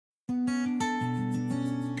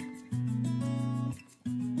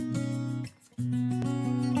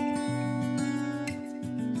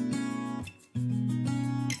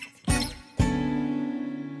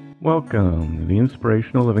Welcome to the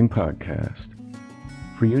Inspirational Living Podcast.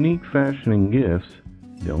 For unique fashioning gifts,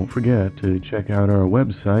 don't forget to check out our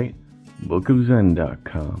website,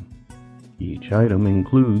 bookofzen.com. Each item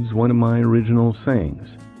includes one of my original sayings,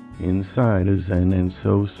 inside a Zen and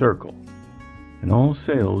So circle, and all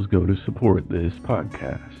sales go to support this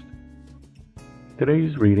podcast.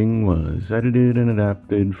 Today's reading was edited and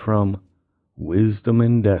adapted from Wisdom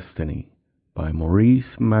and Destiny by Maurice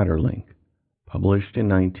Maeterlinck, published in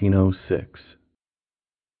 1906.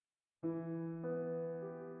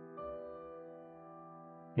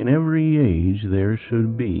 In every age there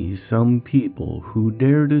should be some people who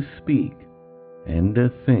dare to speak and to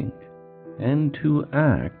think and to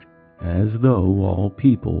act as though all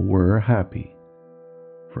people were happy.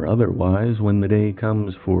 For otherwise, when the day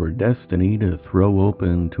comes for destiny to throw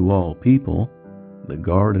open to all people the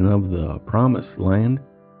garden of the promised land,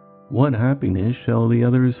 what happiness shall the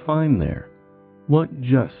others find there? What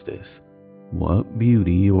justice? What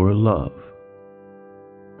beauty or love?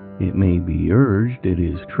 It may be urged, it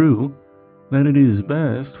is true, that it is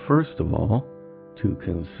best, first of all, to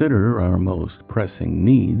consider our most pressing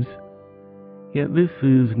needs, yet this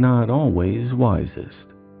is not always wisest.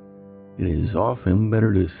 It is often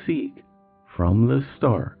better to seek, from the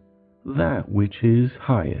start, that which is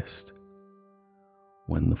highest.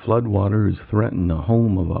 When the floodwaters threaten the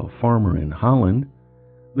home of a farmer in Holland,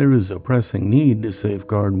 there is a pressing need to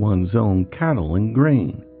safeguard one's own cattle and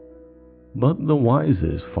grain. But the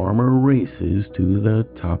wisest farmer races to the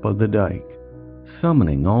top of the dike,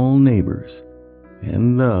 summoning all neighbors,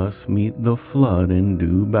 and thus meet the flood and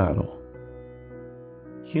do battle.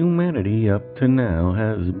 Humanity up to now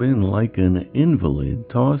has been like an invalid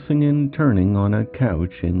tossing and turning on a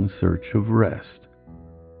couch in search of rest.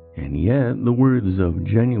 And yet the words of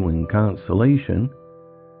genuine consolation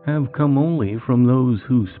have come only from those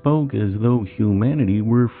who spoke as though humanity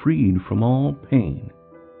were freed from all pain.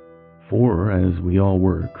 For as we all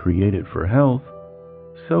were created for health,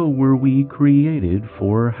 so were we created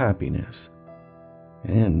for happiness.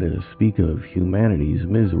 And to speak of humanity's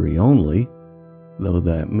misery only, though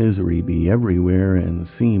that misery be everywhere and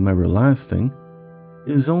seem everlasting,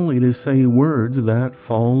 is only to say words that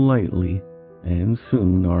fall lightly and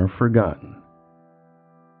soon are forgotten.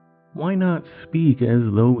 Why not speak as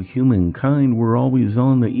though humankind were always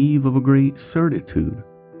on the eve of a great certitude,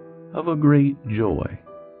 of a great joy?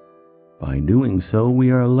 By doing so,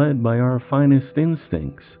 we are led by our finest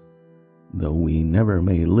instincts, though we never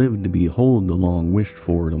may live to behold the long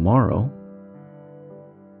wished-for tomorrow.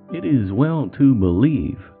 It is well to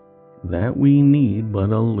believe that we need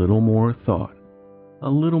but a little more thought, a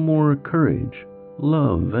little more courage,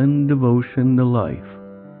 love, and devotion to life,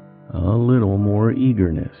 a little more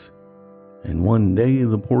eagerness, and one day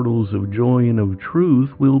the portals of joy and of truth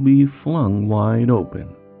will be flung wide open.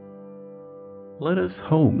 Let us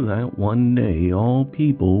hope that one day all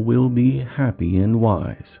people will be happy and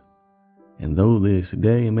wise, and though this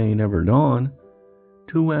day may never dawn,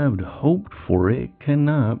 to have hoped for it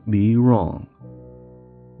cannot be wrong.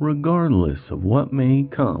 Regardless of what may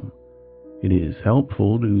come, it is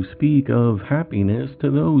helpful to speak of happiness to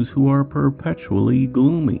those who are perpetually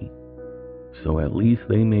gloomy, so at least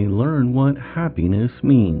they may learn what happiness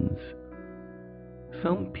means.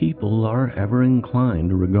 Some people are ever inclined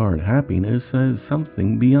to regard happiness as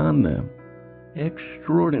something beyond them,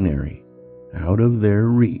 extraordinary, out of their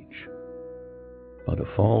reach. But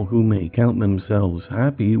if all who may count themselves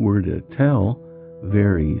happy were to tell,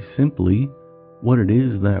 very simply, what it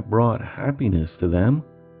is that brought happiness to them,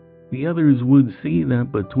 the others would see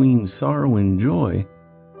that between sorrow and joy,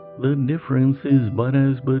 the difference is but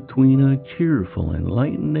as between a cheerful,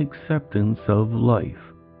 enlightened acceptance of life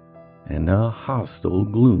and a hostile,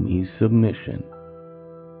 gloomy submission,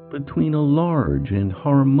 between a large and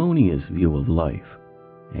harmonious view of life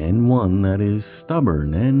and one that is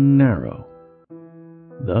stubborn and narrow.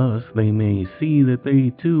 Thus they may see that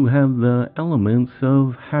they too have the elements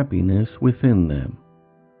of happiness within them.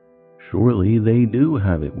 Surely they do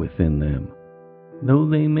have it within them, though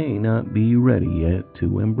they may not be ready yet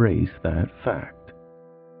to embrace that fact.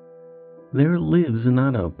 There lives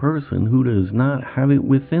not a person who does not have it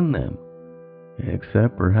within them,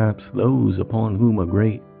 except perhaps those upon whom a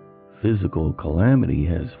great physical calamity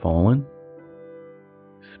has fallen.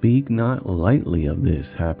 Speak not lightly of this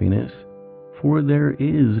happiness, for there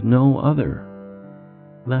is no other.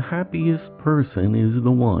 The happiest person is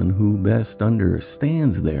the one who best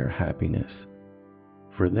understands their happiness,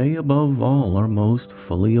 for they above all are most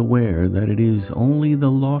fully aware that it is only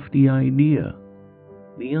the lofty idea,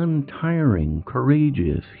 the untiring,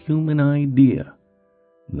 courageous human idea,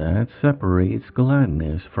 that separates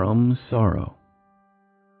gladness from sorrow.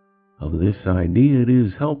 Of this idea it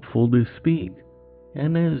is helpful to speak,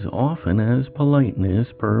 and as often as politeness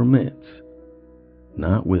permits,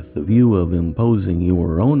 not with the view of imposing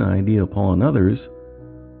your own idea upon others,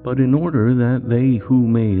 but in order that they who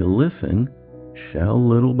may listen shall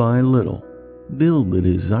little by little build the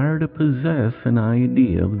desire to possess an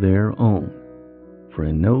idea of their own. For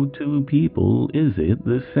in no two people is it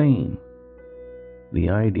the same. The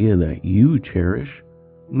idea that you cherish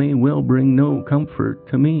may well bring no comfort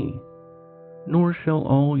to me, nor shall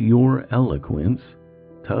all your eloquence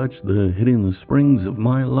touch the hidden springs of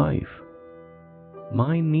my life.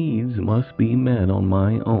 My needs must be met on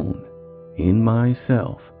my own, in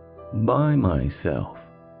myself, by myself.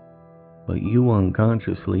 But you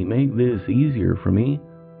unconsciously make this easier for me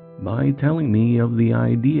by telling me of the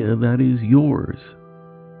idea that is yours.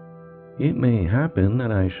 It may happen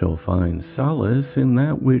that I shall find solace in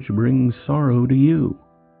that which brings sorrow to you,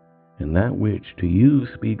 and that which to you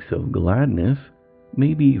speaks of gladness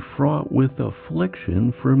may be fraught with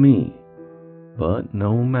affliction for me. But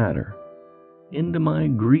no matter. Into my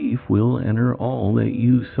grief will enter all that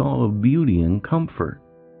you saw of beauty and comfort,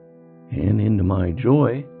 and into my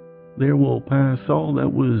joy there will pass all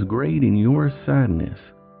that was great in your sadness,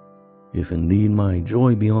 if indeed my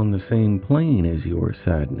joy be on the same plane as your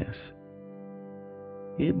sadness.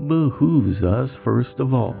 It behooves us, first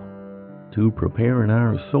of all, to prepare in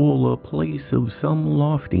our soul a place of some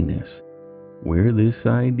loftiness, where this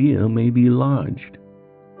idea may be lodged,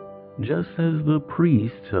 just as the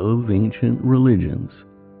priests of ancient religions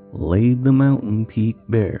laid the mountain peak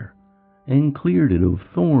bare, and cleared it of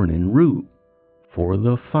thorn and root, for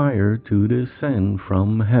the fire to descend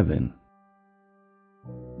from heaven.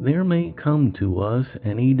 There may come to us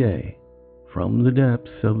any day, from the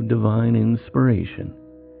depths of divine inspiration,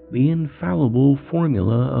 the infallible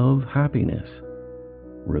formula of happiness,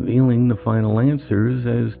 revealing the final answers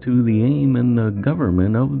as to the aim and the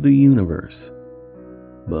government of the universe.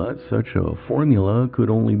 But such a formula could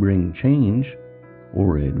only bring change,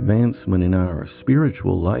 or advancement in our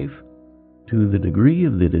spiritual life, to the degree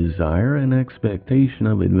of the desire and expectation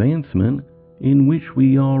of advancement in which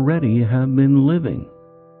we already have been living.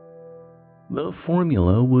 The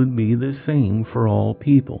formula would be the same for all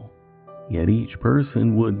people, yet each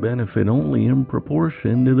person would benefit only in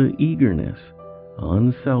proportion to the eagerness,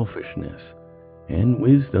 unselfishness, and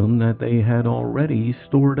wisdom that they had already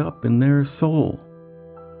stored up in their soul.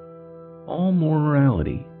 All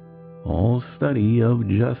morality, all study of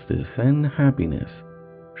justice and happiness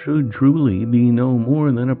should truly be no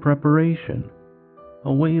more than a preparation,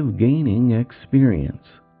 a way of gaining experience,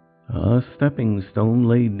 a stepping stone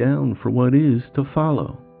laid down for what is to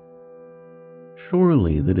follow.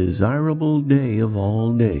 Surely the desirable day of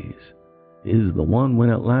all days is the one when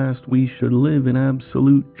at last we should live in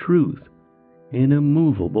absolute truth, in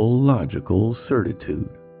immovable logical certitude.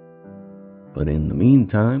 But in the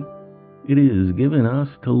meantime, it is given us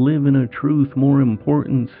to live in a truth more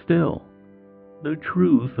important still, the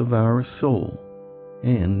truth of our soul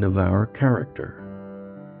and of our character.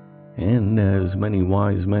 And as many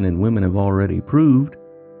wise men and women have already proved,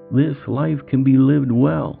 this life can be lived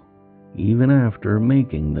well, even after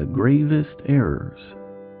making the gravest errors.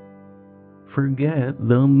 Forget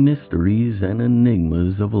the mysteries and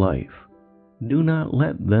enigmas of life. Do not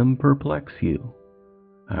let them perplex you.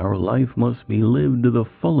 Our life must be lived to the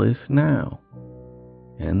fullest now.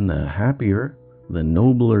 And the happier, the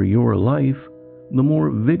nobler your life, the more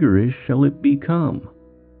vigorous shall it become.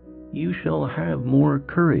 You shall have more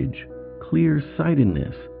courage,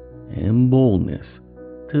 clear-sightedness, and boldness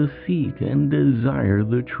to seek and desire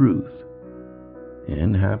the truth.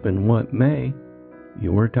 And happen what may,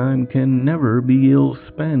 your time can never be ill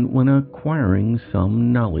spent when acquiring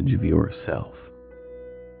some knowledge of yourself.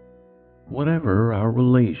 Whatever our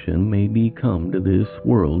relation may become to this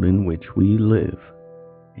world in which we live,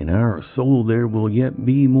 in our soul there will yet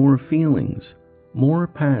be more feelings, more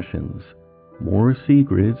passions, more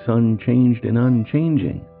secrets unchanged and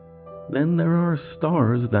unchanging than there are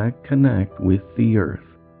stars that connect with the earth,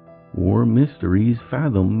 or mysteries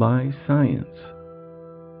fathomed by science.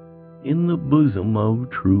 In the bosom of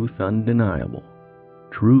truth undeniable,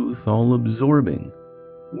 truth all-absorbing,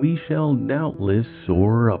 we shall doubtless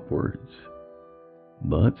soar upwards.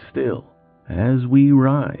 But still, as we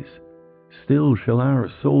rise, still shall our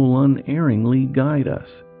soul unerringly guide us,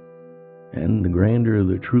 and the grander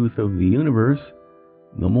the truth of the universe,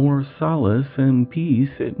 the more solace and peace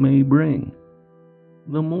it may bring,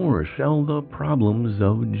 the more shall the problems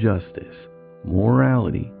of justice,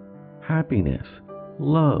 morality, happiness,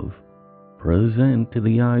 love, present to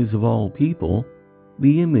the eyes of all people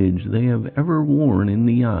the image they have ever worn in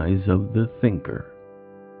the eyes of the thinker.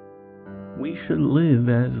 We should live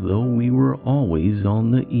as though we were always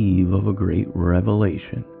on the eve of a great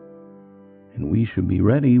revelation. And we should be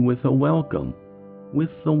ready with a welcome, with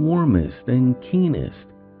the warmest and keenest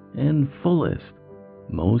and fullest,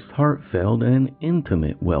 most heartfelt and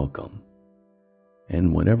intimate welcome.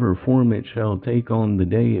 And whatever form it shall take on the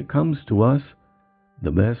day it comes to us,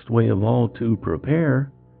 the best way of all to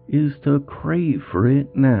prepare is to crave for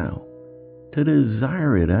it now, to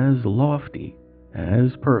desire it as lofty,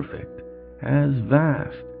 as perfect, as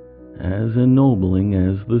vast, as ennobling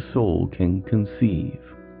as the soul can conceive.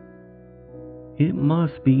 It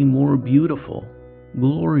must be more beautiful,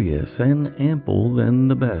 glorious, and ample than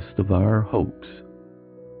the best of our hopes.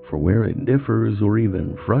 For where it differs or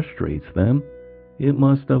even frustrates them, it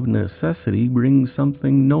must of necessity bring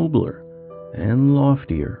something nobler and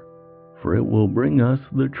loftier, for it will bring us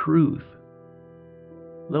the truth.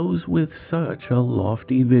 Those with such a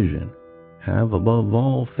lofty vision have above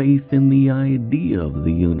all faith in the idea of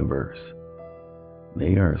the universe.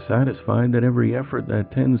 They are satisfied that every effort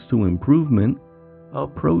that tends to improvement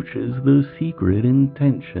approaches the secret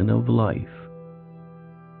intention of life.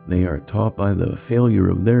 They are taught by the failure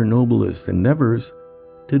of their noblest endeavors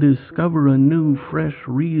to discover anew fresh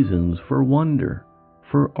reasons for wonder,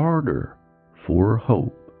 for ardor, for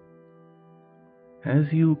hope.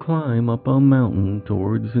 As you climb up a mountain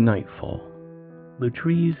towards nightfall, the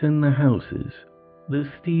trees and the houses, the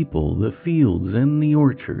steeple, the fields and the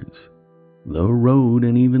orchards, the road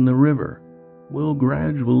and even the river will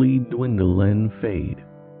gradually dwindle and fade,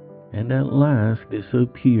 and at last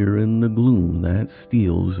disappear in the gloom that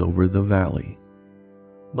steals over the valley.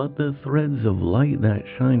 But the threads of light that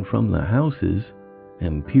shine from the houses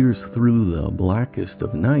and pierce through the blackest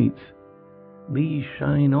of nights, these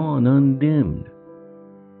shine on undimmed,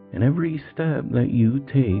 and every step that you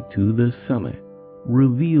take to the summit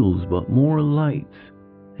reveals but more lights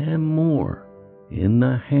and more in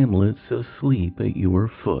the hamlets asleep at your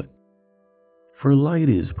foot. For light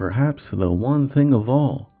is perhaps the one thing of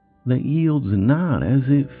all that yields not as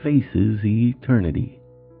it faces eternity.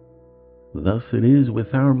 Thus it is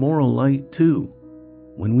with our moral light too,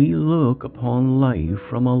 when we look upon life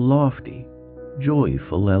from a lofty,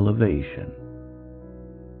 joyful elevation.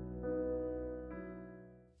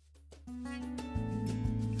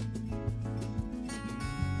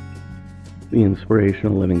 The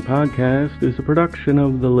Inspirational Living podcast is a production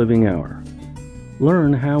of The Living Hour.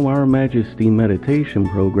 Learn how our Majesty meditation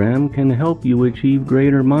program can help you achieve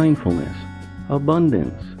greater mindfulness,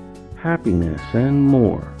 abundance, happiness, and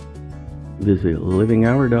more. Visit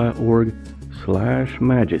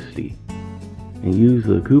livinghour.org/majesty and use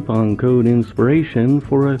the coupon code INSPIRATION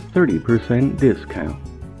for a 30% discount.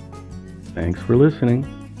 Thanks for listening.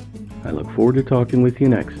 I look forward to talking with you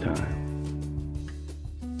next time.